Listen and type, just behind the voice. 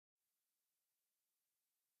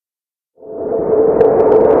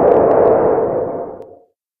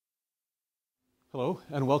Hello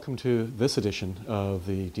and welcome to this edition of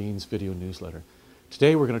the Dean's Video Newsletter.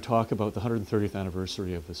 Today we're going to talk about the 130th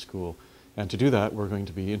anniversary of the school, and to do that we're going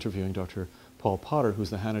to be interviewing Dr. Paul Potter,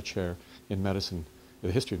 who's the Hanna Chair in Medicine,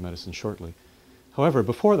 the History of Medicine, shortly. However,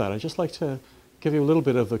 before that I'd just like to give you a little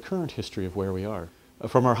bit of the current history of where we are.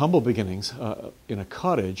 From our humble beginnings in a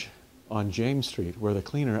cottage on James Street, where the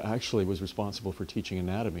cleaner actually was responsible for teaching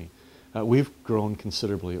anatomy, we've grown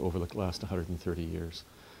considerably over the last 130 years.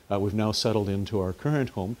 We've now settled into our current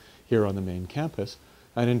home here on the main campus,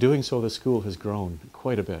 and in doing so the school has grown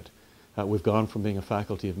quite a bit. We've gone from being a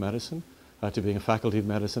faculty of medicine to being a faculty of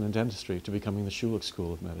medicine and dentistry to becoming the Schulich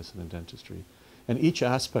School of Medicine and Dentistry. And each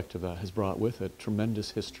aspect of that has brought with it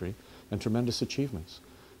tremendous history and tremendous achievements.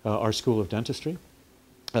 Our School of Dentistry,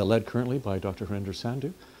 led currently by Dr. Harinder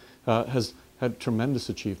Sandhu, has had tremendous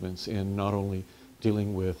achievements in not only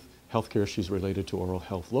dealing with healthcare issues related to oral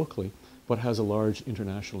health locally, but has a large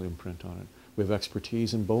international imprint on it. We have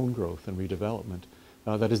expertise in bone growth and redevelopment.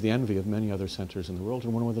 That is the envy of many other centers in the world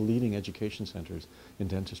and one of the leading education centers in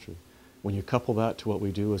dentistry. When you couple that to what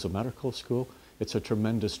we do as a medical school, it's a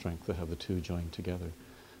tremendous strength to have the two joined together.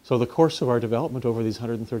 So the course of our development over these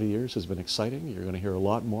 130 years has been exciting. You're going to hear a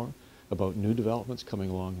lot more about new developments coming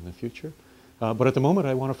along in the future. But at the moment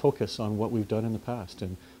I want to focus on what we've done in the past,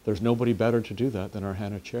 and there's nobody better to do that than our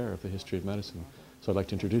Hanna Chair of the History of Medicine. So I'd like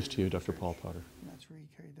to introduce to you Dr. Paul Potter. That's where he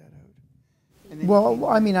carried that out. Well,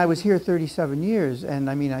 I mean, I was here 37 years, and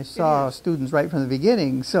I mean, I saw students right from the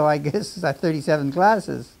beginning, so I guess that's 37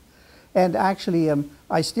 classes. And actually,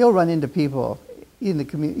 I still run into people in the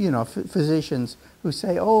community, you know, physicians who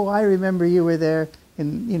say, oh, I remember you were there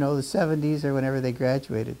in, you know, the 70s or whenever they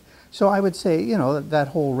graduated. So I would say, you know, that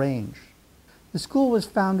whole range. The school was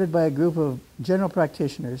founded by a group of general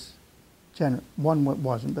practitioners. One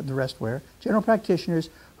wasn't, but the rest were. General practitioners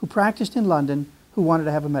who practiced in London who wanted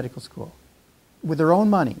to have a medical school with their own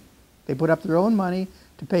money. They put up their own money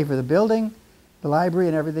to pay for the building, the library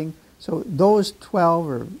and everything. So those 12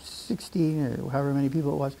 or 16 or however many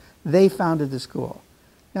people it was, they founded the school.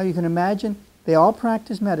 Now you can imagine they all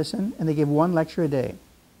practiced medicine and they gave one lecture a day.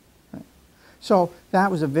 Right? So that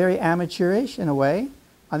was a very amateurish in a way.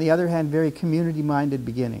 On the other hand, very community-minded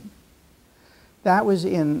beginning. That was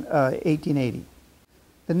in 1880.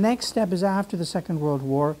 The next step is after the Second World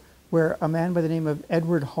War, where a man by the name of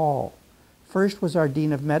Edward Hall first was our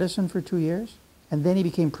Dean of Medicine for 2 years, and then he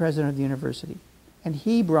became president of the university. And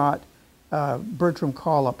he brought Bertram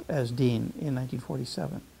Collop as dean in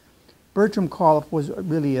 1947. Bertram Collop was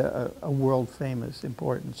really a world-famous,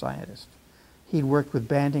 important scientist. He'd worked with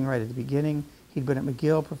Banting right at the beginning. He'd been at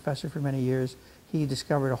McGill, professor for many years. He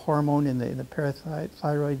discovered a hormone in the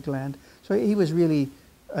parathyroid gland. So he was really,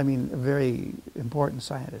 I mean, a very important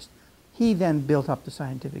scientist. He then built up the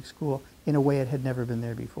scientific school in a way it had never been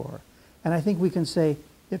there before. And I think we can say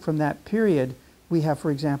that from that period, we have,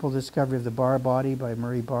 for example, the discovery of the Barr body by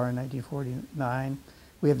Murray Barr in 1949.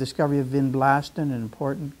 We have discovery of vinblastine, an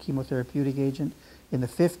important chemotherapeutic agent, in the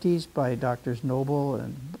 50s by Doctors Noble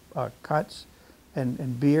and Cutts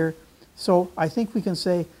and Beer. So I think we can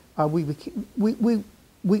say we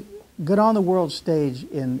got on the world stage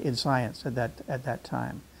in science at that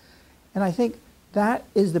time. And I think that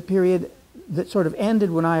is the period that sort of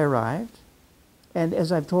ended when I arrived. And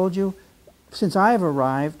as I've told you, since I've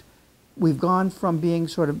arrived, we've gone from being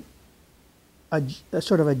sort of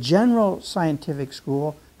a general scientific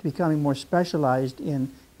school to becoming more specialized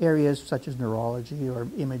in areas such as neurology or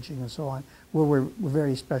imaging and so on, where we're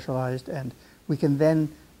very specialized and we can then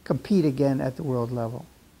compete again at the world level.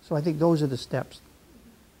 So I think those are the steps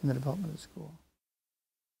in the development of the school.